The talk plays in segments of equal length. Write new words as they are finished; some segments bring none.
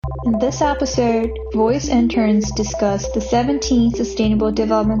In this episode, Voiz interns discuss the 17 Sustainable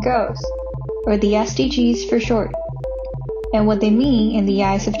Development Goals, or the SDGs for short, and what they mean in the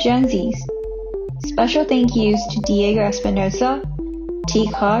eyes of Gen Zs. Special thank yous to Diego Espinosa, T.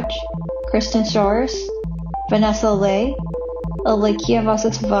 Koch, Kristen Shores, Vanessa Lay, Alekia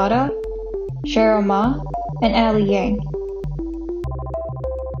Vasavada, Cheryl Ma, and Ali Yang.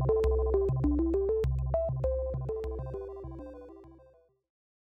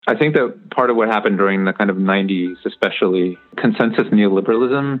 I think that part of what happened during the kind of 90s, especially consensus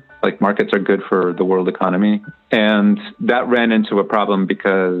neoliberalism, like markets are good for the world economy. And that ran into a problem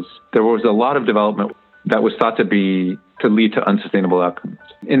because there was a lot of development that was thought to lead to unsustainable outcomes.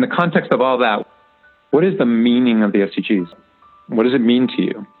 In the context of all that, what is the meaning of the SDGs? What does it mean to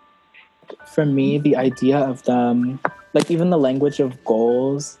you? For me, the idea of them, like even the language of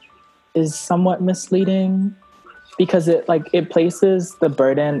goals, is somewhat misleading. Because it places the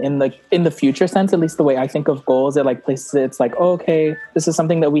burden in the future sense, at least the way I think of goals, places it, it's like, oh, okay, this is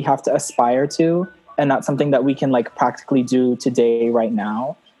something that we have to aspire to and not something that we can practically do today, right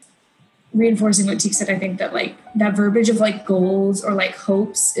now. Reinforcing what Teek said, I think that that verbiage of goals or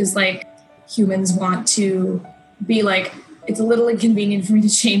hopes is humans want to be it's a little inconvenient for me to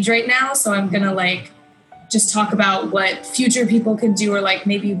change right now. So I'm going to just talk about what future people can do or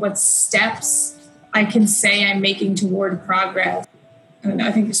maybe what steps I can say I'm making toward progress. I don't know,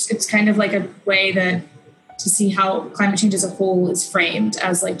 I think it's kind of a way to see how climate change as a whole is framed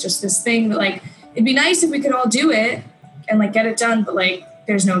as just this thing that it'd be nice if we could all do it and get it done, but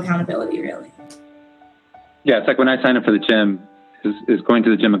there's no accountability really. Yeah, it's like when I sign up for the gym, is going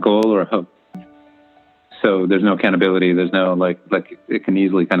to the gym a goal or a hope? So there's no accountability. There's no it can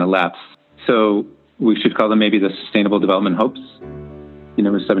easily kind of lapse. So we should call them maybe the Sustainable Development Hopes.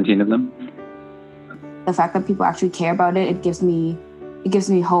 With 17 of them. The fact that people actually care about it gives me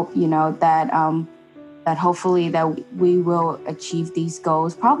hope, that hopefully that we will achieve these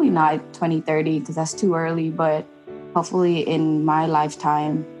goals. Probably not 2030 because that's too early, but hopefully in my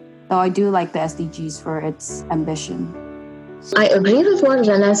lifetime. Though I do like the SDGs for its ambition. I agree with what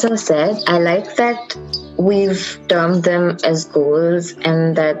Vanessa said. I like that we've termed them as goals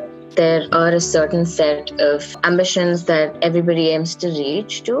and that there are a certain set of ambitions that everybody aims to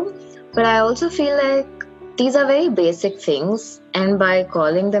reach to. But I also feel like these are very basic things, and by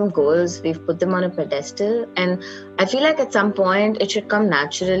calling them goals, we've put them on a pedestal. And I feel like at some point it should come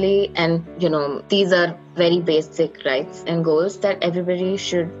naturally, and these are very basic rights and goals that everybody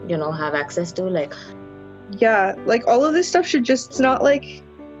should have access to. Yeah, all of this stuff should just, it's not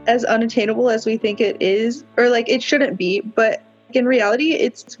as unattainable as we think it is, or it shouldn't be, but in reality,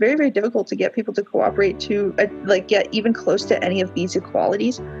 it's very, very difficult to get people to cooperate to get even close to any of these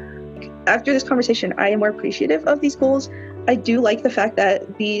equalities. After this conversation, I am more appreciative of these goals. I do like the fact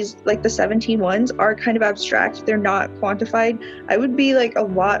that these, the 17 ones are kind of abstract. They're not quantified. I would be a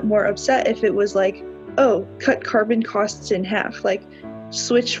lot more upset if it was cut carbon costs in half,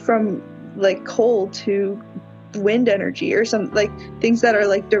 switch from coal to wind energy or some things that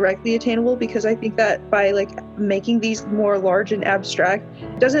are directly attainable, because I think that by making these more large and abstract,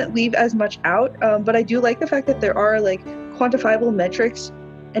 it doesn't leave as much out. But I do like the fact that there are quantifiable metrics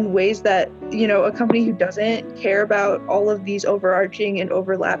and ways that a company who doesn't care about all of these overarching and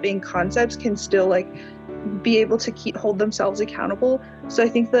overlapping concepts can still be able to hold themselves accountable. So I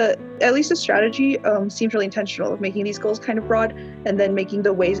think that at least the strategy seems really intentional of making these goals kind of broad and then making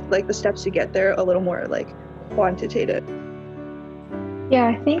the ways the steps to get there a little more quantitative.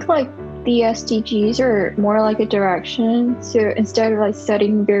 Yeah, I think the SDGs are more a direction. So instead of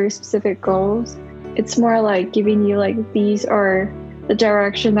setting very specific goals, it's more giving you these are the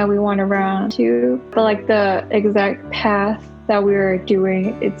direction that we want to run to, but the exact path that we're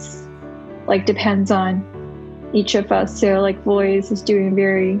doing, it's depends on each of us. So Voiz is doing a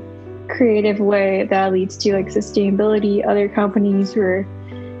very creative way that leads to sustainability. Other companies or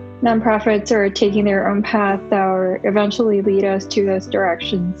nonprofits are taking their own path that will eventually lead us to those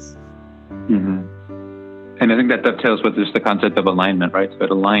directions. Mm-hmm. And I think that dovetails with just the concept of alignment, right? So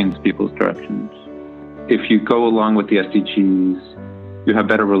it aligns people's directions. If you go along with the SDGs, you have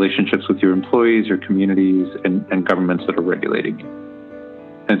better relationships with your employees, your communities, and governments that are regulating you.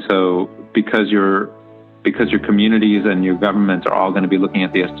 And so because your communities and your governments are all going to be looking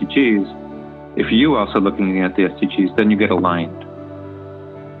at the SDGs, if you also looking at the SDGs, then you get aligned.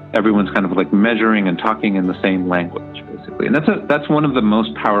 Everyone's kind of measuring and talking in the same language, basically. And that's one of the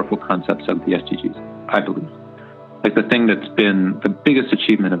most powerful concepts of the SDGs, I believe. The thing that's been the biggest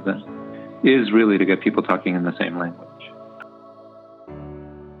achievement of them is really to get people talking in the same language.